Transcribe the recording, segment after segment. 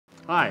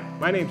Hi,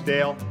 my name's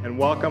Dale, and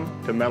welcome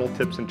to Metal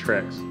Tips and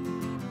Tricks.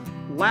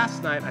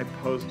 Last night I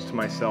posed to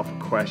myself a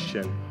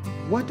question: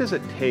 what does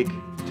it take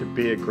to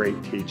be a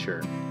great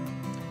teacher?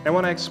 And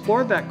when I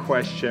explored that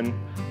question,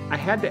 I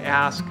had to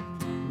ask,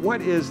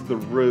 what is the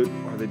root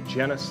or the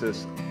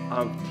genesis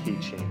of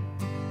teaching?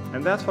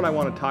 And that's what I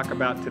want to talk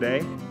about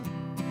today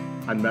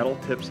on Metal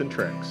Tips and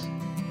Tricks.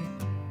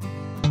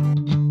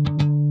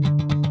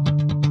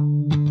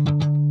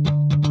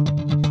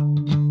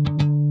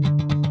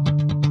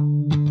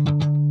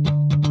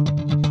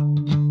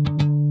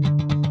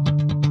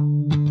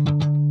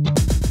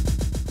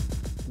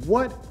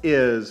 What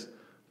is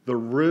the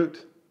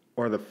root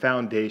or the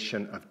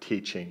foundation of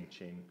teaching?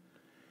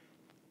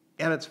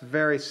 And it's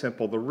very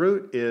simple. The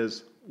root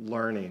is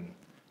learning.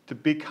 To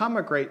become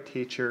a great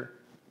teacher,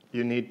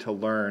 you need to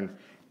learn.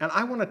 And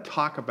I want to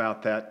talk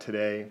about that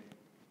today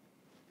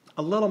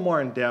a little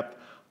more in depth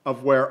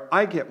of where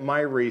I get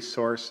my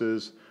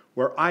resources,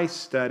 where I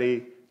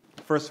study.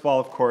 First of all,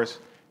 of course,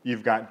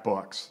 you've got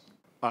books.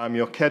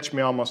 You'll catch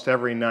me almost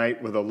every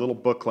night with a little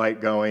book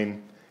light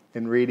going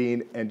and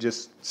reading and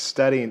just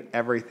studying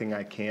everything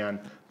I can.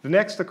 The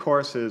next, of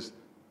course, is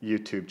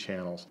YouTube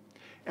channels.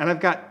 And I've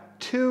got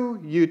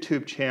two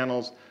YouTube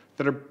channels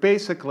that are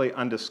basically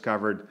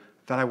undiscovered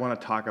that I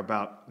want to talk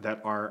about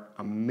that are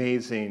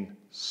amazing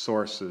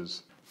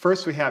sources.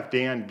 First, we have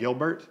Dan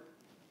Gilbert.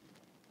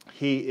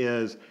 He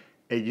is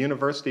a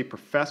university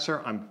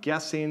professor. I'm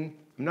guessing,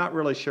 I'm not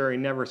really sure, he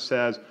never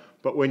says,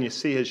 but when you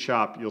see his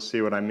shop, you'll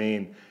see what I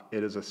mean.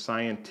 It is a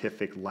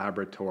scientific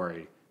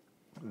laboratory.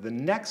 The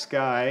next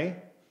guy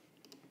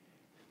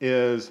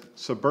is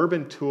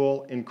Suburban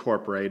Tool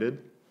Incorporated.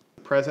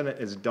 The president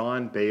is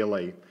Don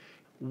Bailey.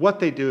 What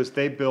they do is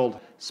they build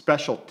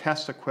special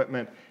test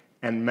equipment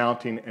and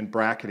mounting and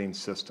bracketing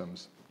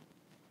systems.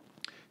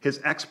 His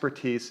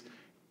expertise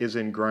is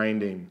in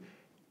grinding.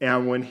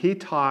 And when he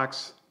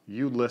talks,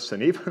 you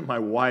listen. Even my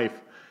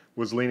wife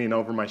was leaning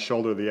over my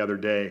shoulder the other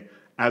day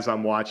as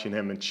I'm watching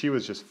him, and she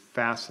was just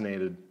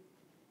fascinated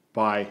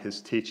by his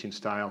teaching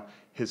style,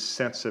 his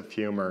sense of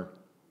humor,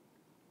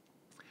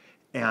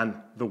 and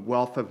the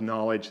wealth of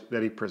knowledge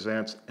that he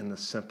presents in the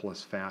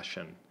simplest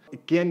fashion.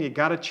 Again, you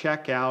got to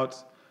check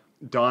out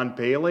Don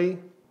Bailey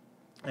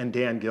and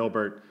Dan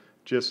Gilbert.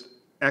 Just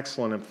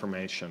excellent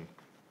information.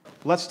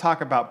 Let's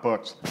talk about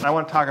books. I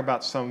want to talk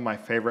about some of my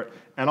favorite,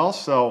 and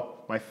also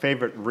my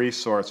favorite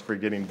resource for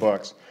getting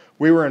books.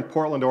 We were in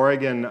Portland,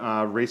 Oregon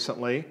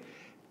recently,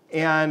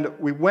 and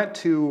we went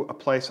to a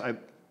place I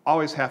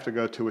always have to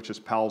go to, which is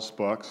Powell's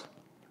Books.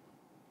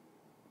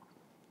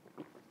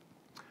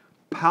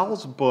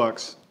 Powell's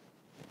Books,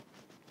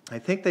 I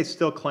think they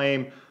still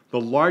claim the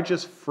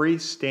largest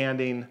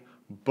freestanding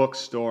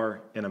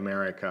bookstore in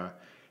America.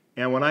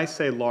 And when I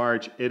say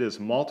large, it is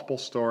multiple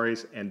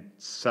stories and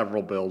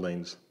several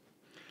buildings.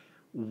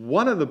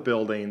 One of the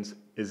buildings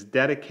is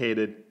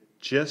dedicated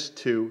just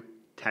to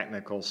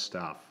technical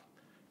stuff.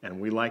 And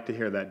we like to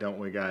hear that, don't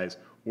we, guys?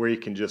 Where you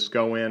can just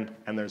go in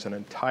and there's an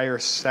entire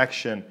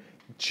section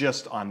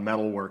just on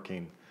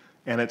metalworking.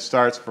 And it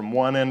starts from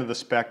one end of the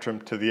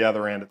spectrum to the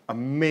other end.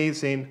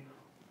 Amazing.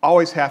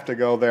 Always have to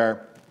go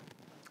there.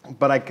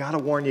 But I got to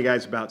warn you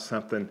guys about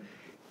something.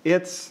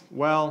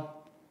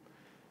 Well,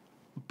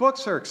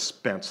 books are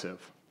expensive.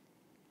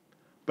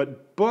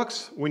 But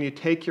books, when you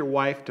take your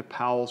wife to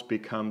Powell's,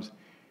 becomes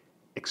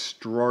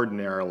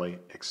extraordinarily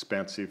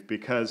expensive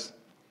because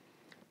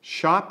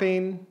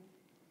shopping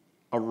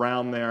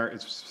around there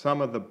is some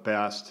of the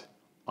best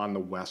on the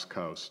West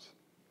Coast.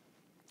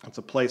 It's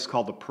a place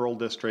called the Pearl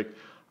District.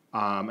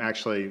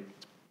 Actually,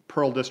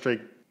 Pearl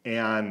District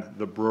and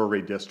the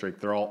Brewery District,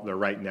 they're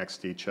right next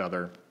to each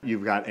other.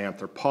 You've got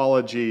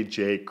Anthropologie,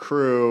 J.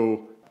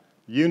 Crew,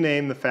 you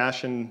name the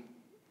fashion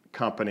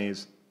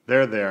companies,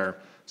 they're there.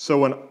 So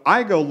when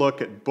I go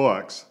look at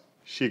books,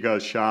 she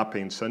goes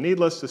shopping. So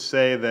needless to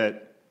say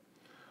that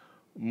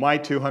my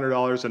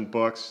 $200 in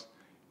books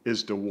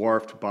is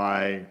dwarfed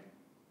by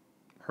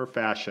her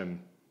fashion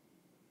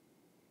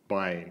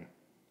buying.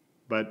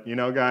 But you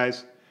know,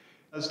 guys,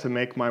 to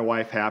make my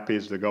wife happy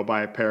is to go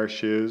buy a pair of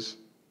shoes.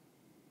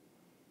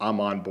 I'm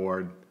on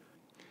board.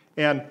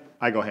 And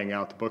I go hang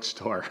out at the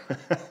bookstore.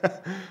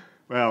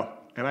 Well,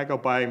 and I go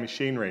buy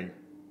machinery,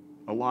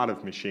 a lot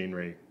of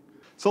machinery.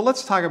 So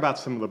let's talk about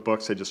some of the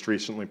books I just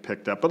recently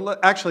picked up.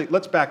 But actually,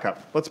 let's back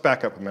up. Let's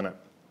back up a minute.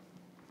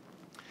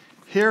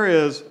 Here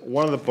is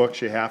one of the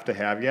books you have to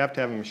have. You have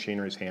to have a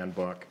machinery's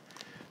handbook.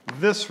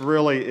 This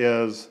really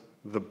is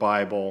the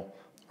Bible,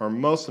 or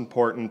most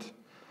important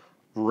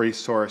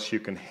resource you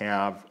can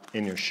have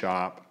in your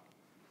shop.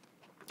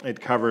 It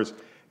covers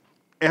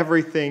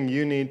everything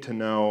you need to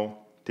know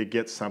to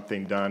get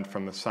something done,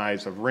 from the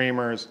size of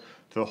reamers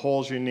to the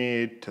holes you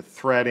need to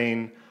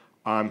threading.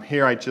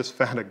 Here I just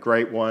found a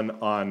great one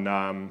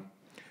on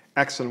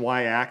X and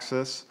Y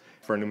axis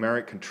for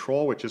numeric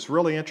control, which is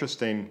really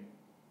interesting.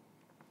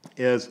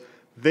 Is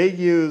they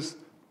use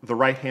the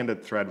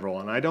right-handed thread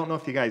rule, and I don't know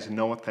if you guys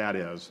know what that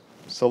is,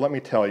 so let me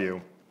tell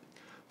you.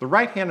 The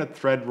right-handed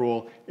thread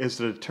rule is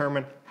to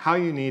determine how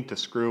you need to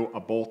screw a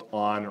bolt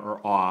on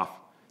or off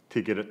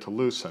to get it to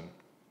loosen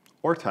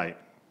or tight.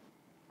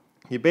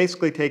 You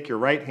basically take your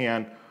right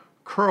hand,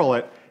 curl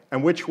it,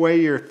 and which way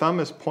your thumb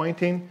is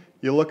pointing,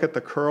 you look at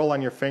the curl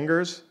on your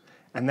fingers,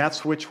 and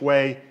that's which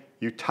way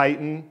you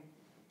tighten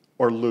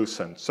or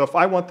loosen. So if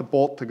I want the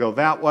bolt to go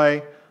that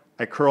way,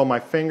 I curl my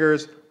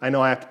fingers, I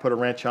know I have to put a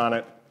wrench on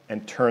it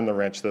and turn the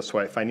wrench this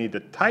way. If I need to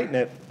tighten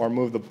it or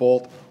move the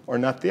bolt or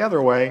nut the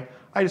other way,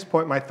 I just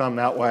point my thumb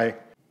that way,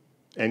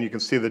 and you can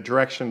see the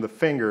direction of the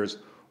fingers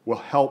will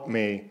help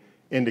me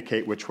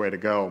indicate which way to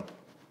go.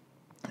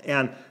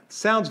 And it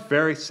sounds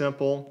very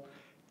simple.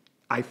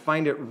 I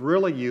find it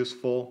really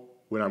useful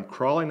when I'm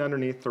crawling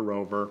underneath the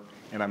rover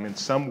and I'm in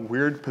some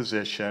weird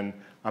position,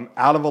 I'm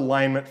out of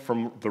alignment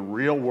from the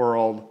real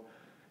world,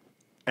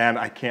 and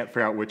I can't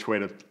figure out which way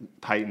to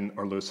tighten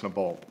or loosen a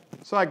bolt.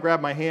 So I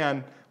grab my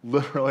hand,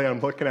 literally I'm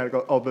looking at it and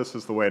go, oh, this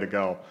is the way to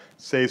go.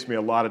 Saves me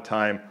a lot of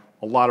time,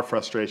 a lot of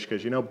frustration,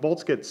 because you know,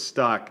 bolts get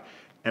stuck,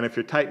 and if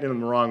you're tightening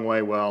them the wrong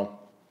way, well,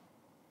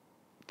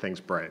 things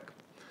break.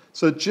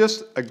 So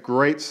just a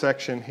great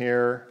section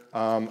here,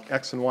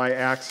 X and Y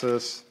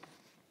axis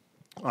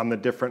on the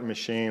different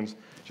machines.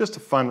 Just a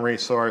fun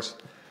resource.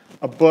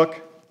 A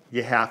book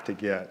you have to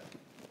get.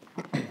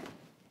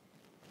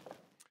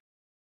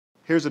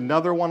 Here's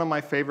another one of my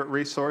favorite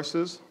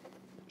resources,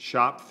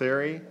 Shop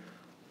Theory.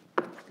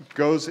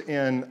 Goes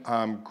in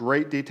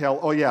great detail.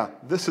 Oh yeah,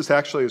 this is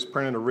actually was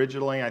printed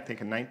originally, I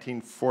think in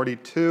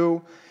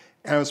 1942,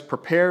 and it was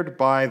prepared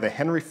by the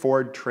Henry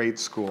Ford Trade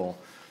School.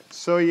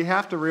 So you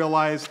have to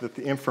realize that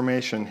the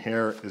information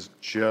here is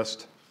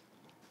just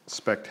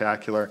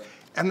spectacular.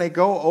 And they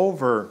go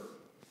over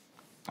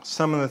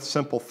some of the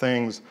simple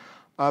things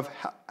of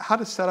how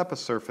to set up a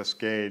surface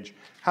gauge,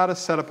 how to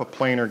set up a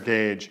planer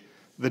gauge,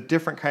 the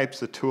different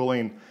types of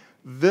tooling.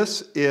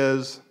 This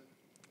is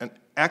an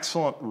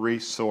excellent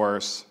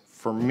resource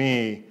for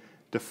me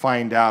to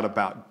find out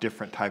about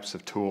different types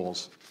of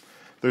tools.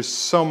 There's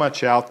so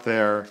much out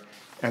there,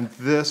 and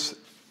this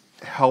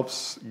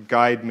helps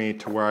guide me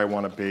to where I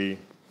want to be.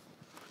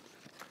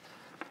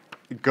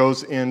 It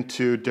goes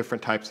into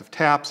different types of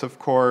taps, of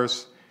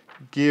course,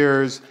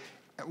 gears.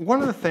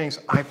 One of the things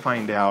I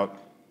find out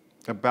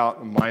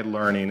about my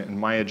learning and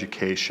my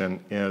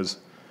education is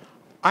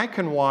I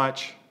can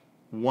watch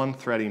one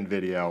threading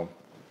video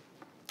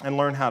and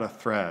learn how to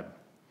thread,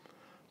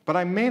 but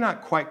I may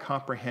not quite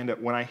comprehend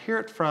it. When I hear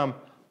it from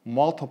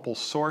multiple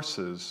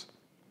sources,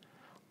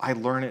 I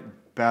learn it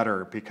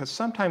better, because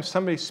sometimes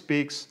somebody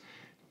speaks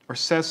or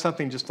says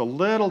something just a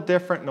little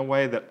different in a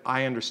way that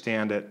I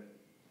understand it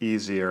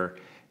easier.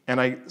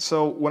 And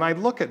so when I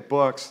look at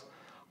books,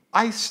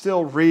 I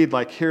still read,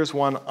 like here's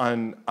one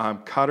on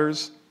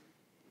cutters.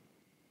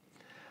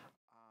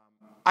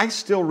 I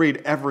still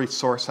read every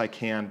source I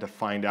can to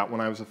find out. When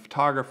I was a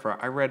photographer,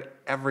 I read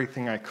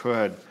everything I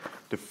could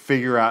to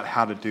figure out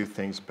how to do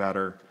things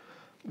better.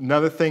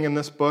 Another thing in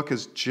this book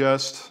is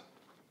just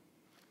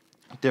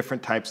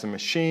different types of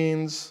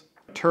machines,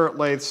 turret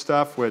lathe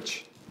stuff,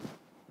 which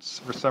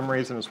for some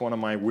reason is one of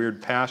my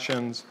weird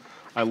passions.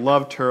 I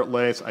love turret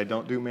lathes. I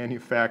don't do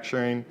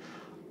manufacturing,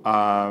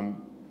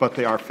 but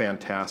they are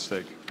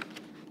fantastic.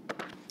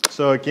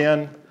 So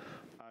again,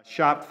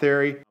 Shop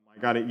Theory, I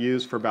got it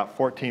used for about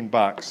 14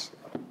 bucks.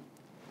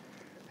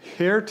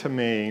 Here to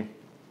me,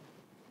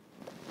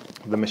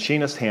 the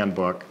Machinist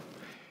Handbook,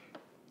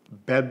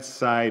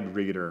 Bedside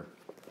Reader.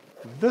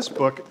 This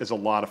book is a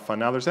lot of fun.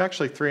 Now there's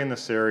actually 3 in the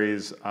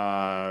series,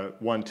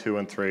 1, 2,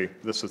 and 3.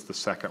 This is the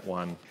second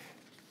one.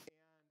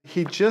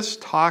 He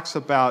just talks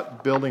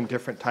about building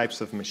different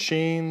types of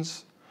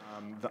machines,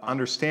 the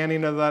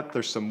understanding of that.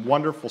 There's some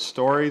wonderful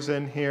stories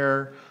in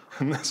here.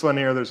 In this one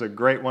here, there's a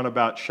great one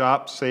about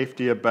shop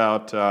safety,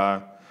 about,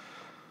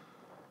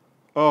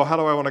 oh, how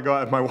do I want to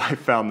go? My wife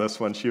found this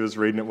one. She was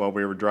reading it while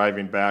we were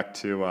driving back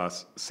to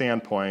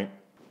Sandpoint,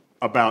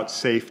 about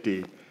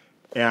safety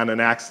and an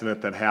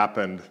accident that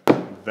happened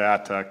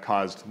that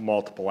caused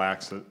multiple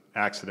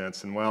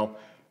accidents. And well,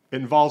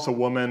 it involves a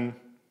woman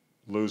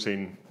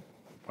losing,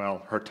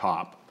 well, her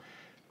top.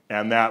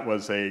 And that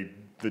was the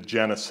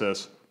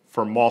genesis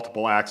for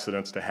multiple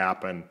accidents to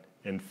happen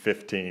in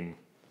 15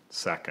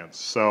 seconds.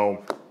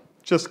 So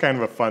just kind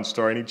of a fun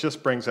story, and he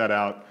just brings that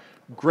out.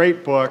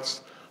 Great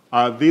books.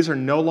 These are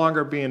no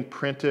longer being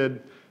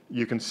printed.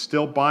 You can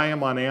still buy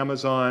them on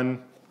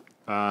Amazon.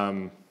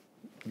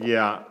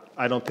 Yeah,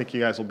 I don't think you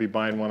guys will be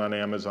buying one on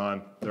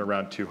Amazon. They're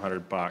around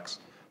 200 bucks.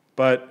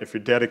 But if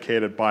you're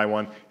dedicated, buy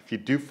one. If you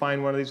do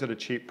find one of these at a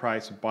cheap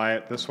price, buy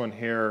it. This one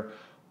here,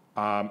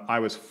 I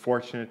was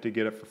fortunate to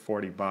get it for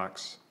 40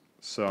 bucks.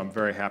 So I'm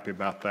very happy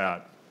about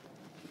that.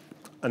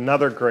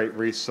 Another great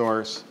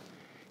resource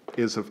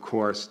is, of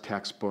course,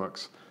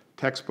 textbooks.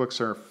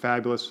 Textbooks are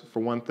fabulous. For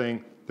one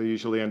thing, they're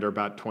usually under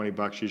about 20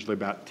 bucks, usually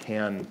about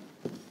 10.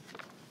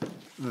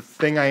 The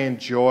thing I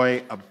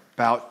enjoy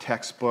about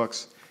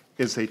textbooks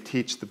is they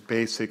teach the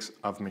basics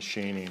of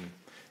machining.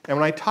 And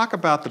when I talk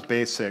about the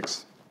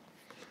basics,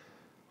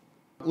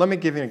 let me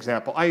give you an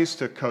example. I used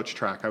to coach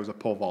track. I was a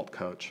pole vault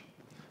coach.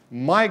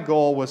 My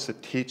goal was to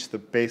teach the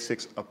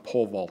basics of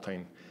pole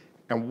vaulting.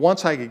 And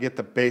once I could get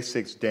the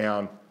basics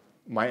down,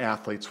 my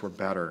athletes were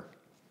better.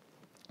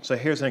 So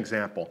here's an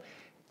example.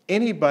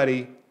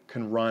 Anybody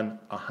can run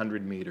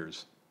 100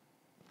 meters.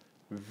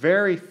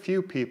 Very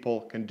few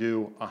people can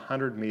do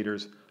 100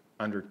 meters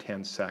under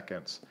 10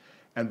 seconds.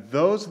 And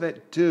those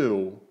that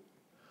do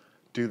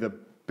the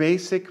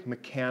basic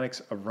mechanics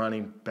of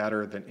running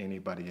better than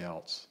anybody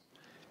else.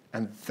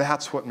 And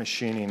that's what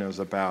machining is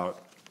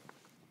about,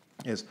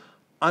 is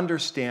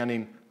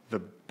understanding the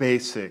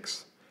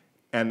basics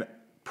and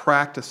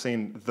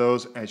practicing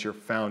those as your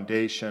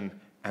foundation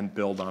and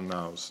build on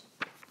those.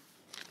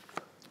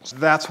 So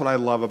that's what I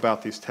love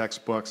about these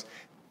textbooks.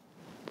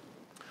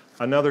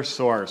 Another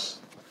source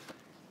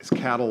is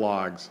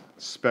catalogs,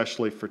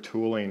 especially for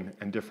tooling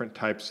and different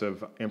types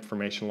of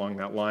information along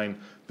that line.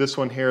 This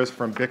one here is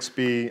from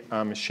Bixby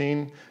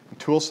Machine and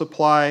Tool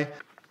Supply.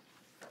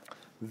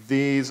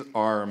 These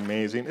are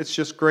amazing. It's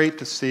just great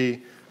to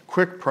see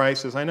quick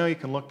prices. I know you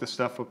can look this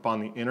stuff up on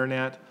the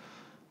internet,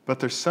 but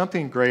there's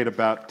something great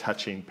about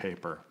touching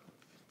paper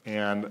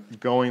and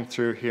going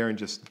through here and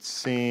just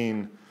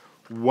seeing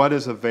what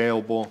is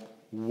available,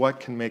 what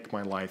can make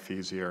my life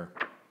easier.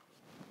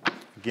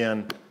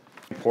 Again,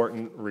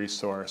 important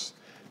resource.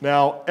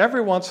 Now,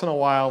 every once in a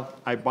while,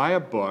 I buy a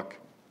book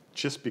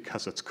just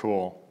because it's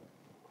cool.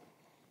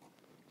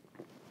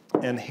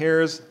 And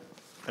here's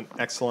an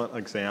excellent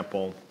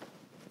example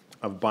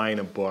of buying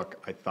a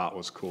book I thought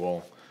was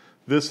cool.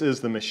 This is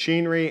the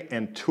Machinery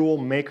and Tool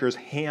Maker's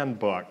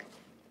Handbook.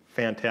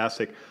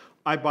 Fantastic.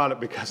 I bought it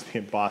because of the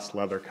embossed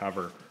leather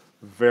cover.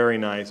 Very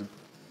nice.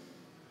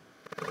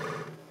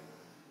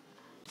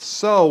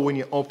 So when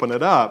you open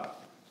it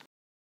up,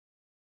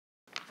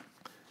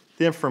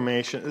 the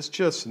information is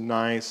just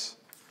nice,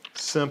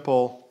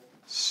 simple,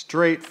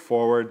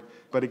 straightforward,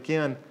 but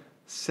again,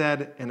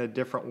 said in a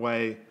different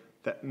way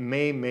that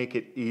may make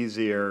it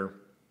easier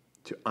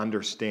to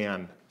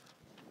understand.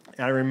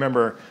 And I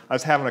remember I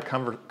was having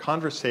a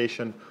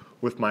conversation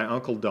with my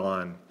Uncle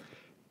Don,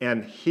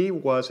 and he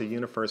was a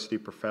university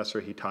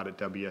professor. He taught at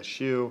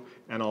WSU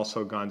and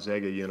also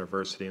Gonzaga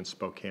University in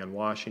Spokane,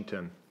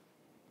 Washington.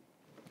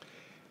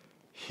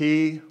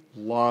 He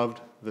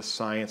loved the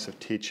science of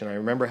teaching. I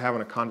remember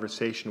having a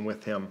conversation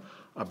with him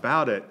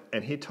about it,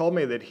 and he told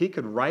me that he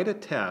could write a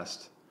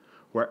test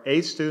where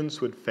A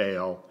students would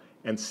fail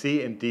and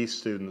C and D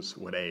students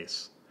would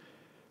ace.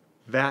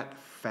 That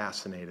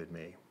fascinated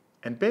me.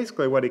 And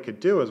basically what he could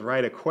do is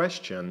write a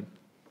question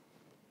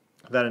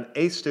that an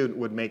A student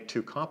would make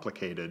too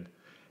complicated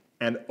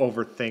and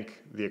overthink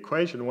the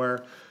equation,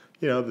 where,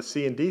 you know, the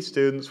C and D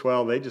students,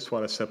 well, they just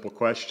want a simple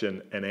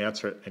question and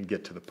answer it and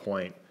get to the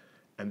point.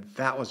 And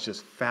that was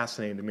just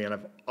fascinating to me, and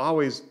I've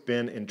always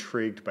been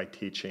intrigued by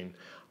teaching.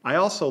 I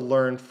also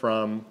learned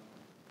from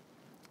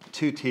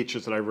two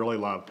teachers that I really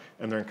love,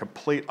 and they're in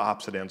complete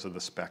opposite ends of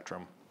the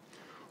spectrum.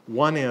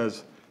 One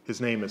is,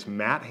 his name is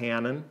Matt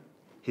Hannon.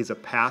 He's a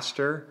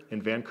pastor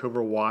in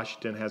Vancouver,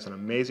 Washington, has an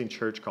amazing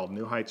church called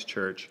New Heights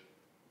Church.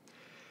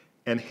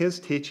 And his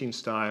teaching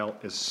style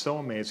is so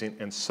amazing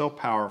and so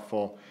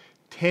powerful.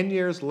 10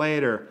 years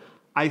later,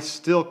 I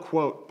still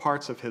quote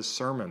parts of his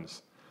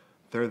sermons.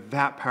 They're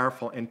that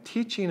powerful. And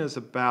teaching is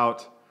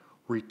about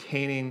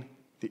retaining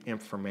the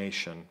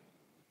information.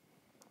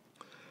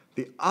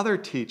 The other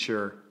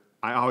teacher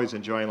I always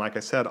enjoy, and like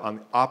I said, on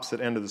the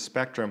opposite end of the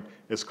spectrum,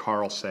 is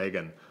Carl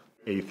Sagan,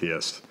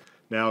 atheist.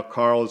 Now,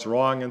 Carl is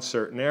wrong in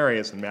certain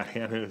areas, and Matt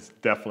Hannon is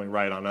definitely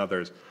right on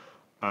others.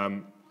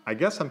 I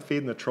guess I'm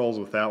feeding the trolls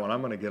with that one. I'm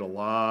going to get a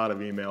lot of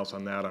emails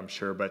on that, I'm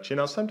sure. But, you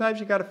know,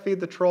 sometimes you got to feed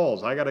the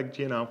trolls. I got to,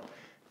 you know,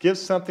 give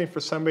something for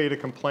somebody to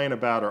complain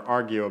about or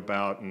argue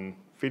about, and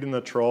feeding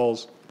the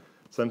trolls,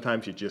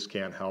 sometimes you just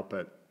can't help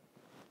it.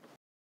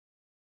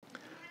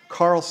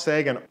 Carl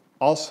Sagan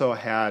also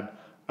had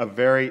a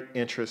very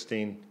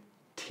interesting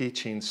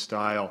teaching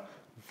style,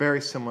 very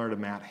similar to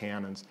Matt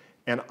Hannon's.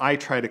 And I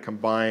try to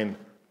combine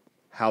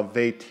how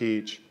they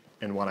teach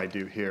and what I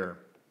do here.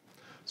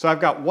 So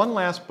I've got one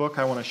last book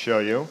I want to show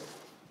you,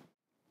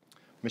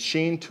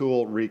 Machine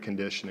Tool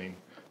Reconditioning.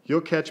 You'll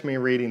catch me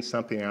reading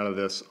something out of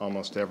this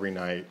almost every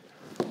night.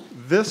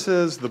 This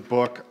is the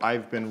book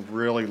I've been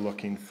really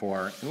looking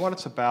for, and what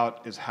it's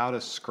about is how to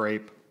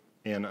scrape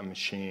in a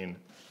machine.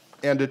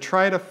 And to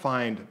try to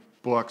find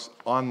books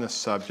on this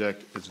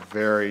subject is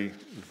very,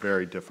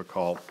 very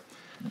difficult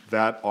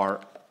that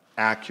are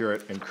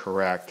accurate and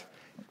correct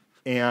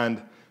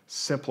and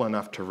simple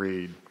enough to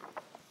read.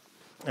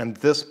 And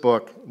this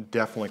book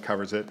definitely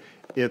covers it.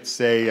 It's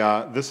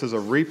this is a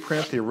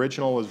reprint. The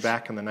original was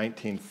back in the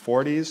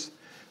 1940s,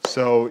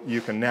 so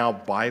you can now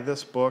buy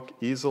this book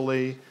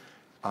easily.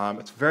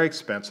 It's very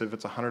expensive.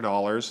 It's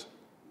 $100,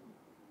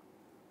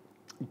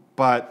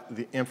 but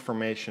the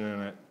information in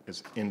it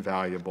is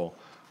invaluable.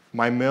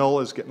 My mill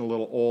is getting a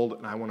little old,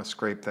 and I want to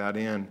scrape that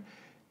in.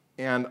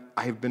 And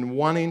I've been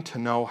wanting to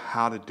know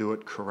how to do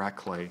it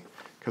correctly,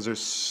 because there's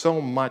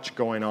so much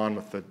going on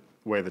with the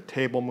way the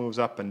table moves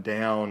up and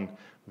down.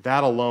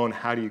 That alone,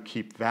 how do you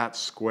keep that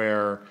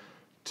square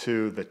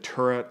to the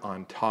turret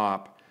on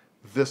top?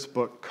 This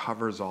book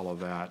covers all of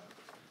that.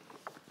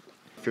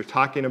 If you're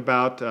talking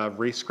about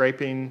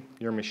re-scraping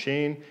your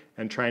machine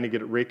and trying to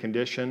get it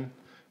reconditioned,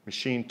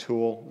 Machine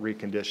Tool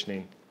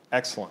Reconditioning.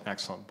 Excellent,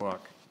 excellent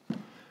book.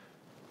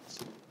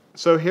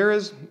 So here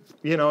is,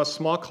 a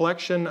small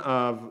collection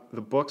of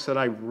the books that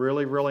I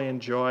really, really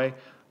enjoy.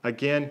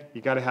 Again,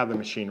 you got to have the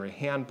Machinery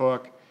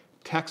Handbook.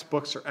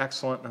 Textbooks are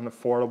excellent and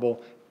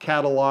affordable.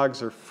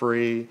 Catalogs are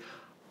free.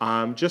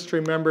 Just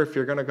remember, if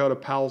you're going to go to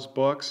Powell's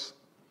Books,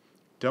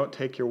 don't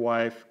take your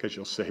wife because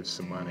you'll save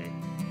some money.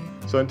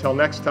 So until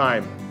next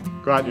time,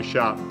 go out in your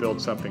shop,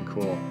 build something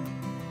cool.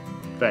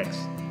 Thanks.